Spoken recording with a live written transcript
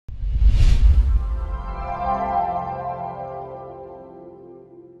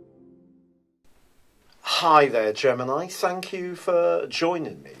Hi there, Gemini. Thank you for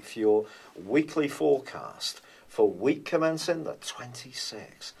joining me for your weekly forecast for week commencing the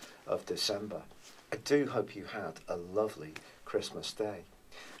 26th of December. I do hope you had a lovely Christmas day.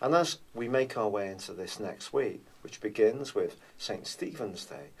 And as we make our way into this next week, which begins with St. Stephen's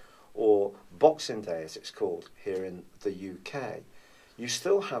Day, or Boxing Day as it's called here in the UK, you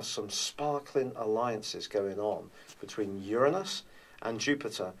still have some sparkling alliances going on between Uranus and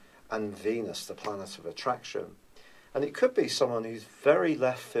Jupiter and Venus, the planet of attraction. And it could be someone who's very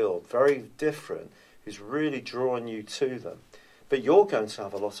left field, very different, who's really drawing you to them. But you're going to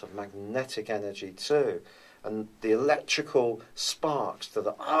have a lot of magnetic energy too. And the electrical sparks that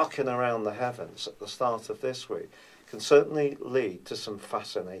are arcing around the heavens at the start of this week can certainly lead to some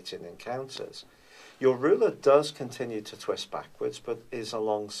fascinating encounters. Your ruler does continue to twist backwards, but is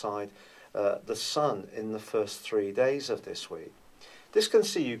alongside the sun in the first 3 days of this week. This can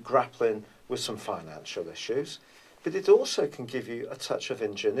see you grappling with some financial issues, but it also can give you a touch of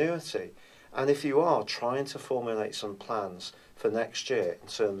ingenuity. And if you are trying to formulate some plans for next year in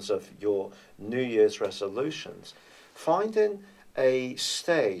terms of your New Year's resolutions, finding a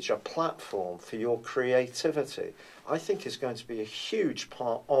stage, a platform for your creativity, I think is going to be a huge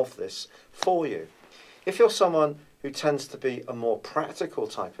part of this for you. If you're someone who tends to be a more practical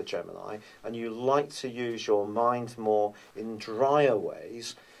type of Gemini and you like to use your mind more in drier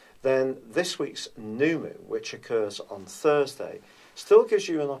ways, then this week's new moon, which occurs on Thursday, still gives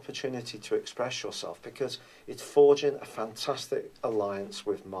you an opportunity to express yourself because it's forging a fantastic alliance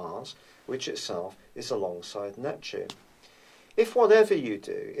with Mars, which itself is alongside Neptune. If whatever you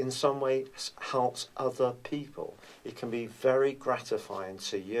do in some way helps other people, it can be very gratifying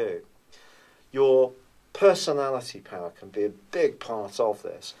to you. Your personality power can be a big part of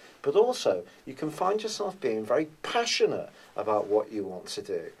this, but also you can find yourself being very passionate about what you want to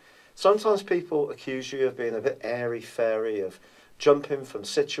do. Sometimes people accuse you of being a bit airy-fairy, of jumping from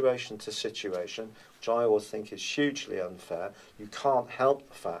situation to situation, which I always think is hugely unfair. You can't help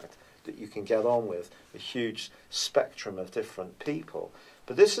the fact that you can get on with a huge spectrum of different people.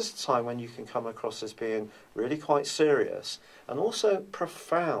 But this is a time when you can come across as being really quite serious and also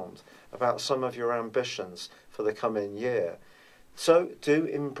profound about some of your ambitions for the coming year. So do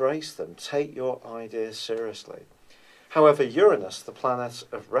embrace them. Take your ideas seriously. However, Uranus, the planet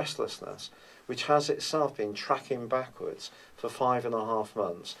of restlessness, which has itself been tracking backwards for 5.5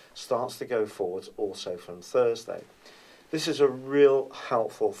 months, starts to go forwards also from Thursday. This is a real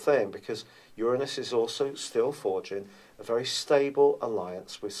helpful thing because Uranus is also still forging a very stable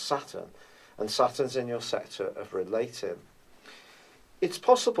alliance with Saturn, and Saturn's in your sector of relating. It's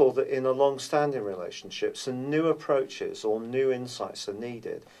possible that in a long-standing relationship, some new approaches or new insights are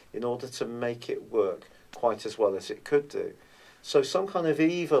needed in order to make it work quite as well as it could do. So some kind of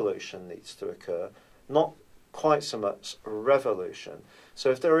evolution needs to occur, not quite so much a revolution. So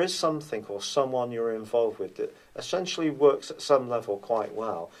if there is something or someone you're involved with that essentially works at some level quite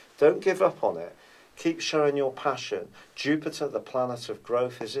well, don't give up on it. Keep showing your passion. Jupiter, the planet of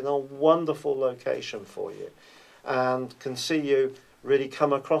growth, is in a wonderful location for you and can see you really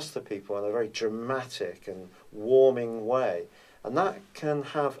come across to people in a very dramatic and warming way. And that can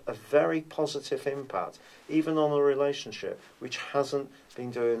have a very positive impact, even on a relationship which hasn't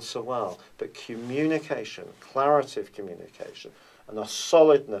been doing so well. But communication, clarity of communication, and a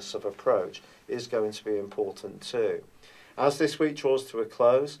solidness of approach is going to be important too. As this week draws to a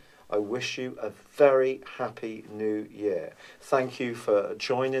close, I wish you a very happy new year. Thank you for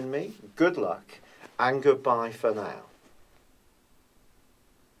joining me. Good luck and goodbye for now.